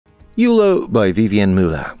YOLO by Vivian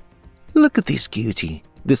Muller. Look at this cutie.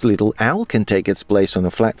 This little owl can take its place on a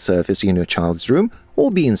flat surface in your child's room or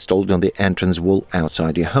be installed on the entrance wall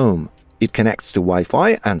outside your home. It connects to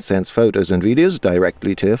Wi-Fi and sends photos and videos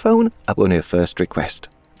directly to your phone upon your first request.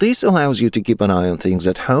 This allows you to keep an eye on things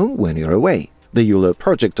at home when you're away. The YOLO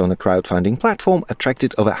project on a crowdfunding platform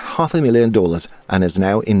attracted over $500,000 and is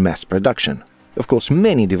now in mass production. Of course,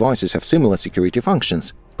 many devices have similar security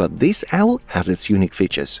functions, but this owl has its unique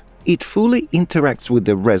features. It fully interacts with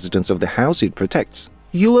the residents of the house it protects.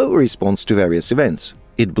 YOLO responds to various events.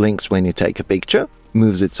 It blinks when you take a picture,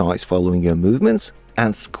 moves its eyes following your movements,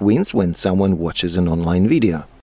 and squints when someone watches an online video.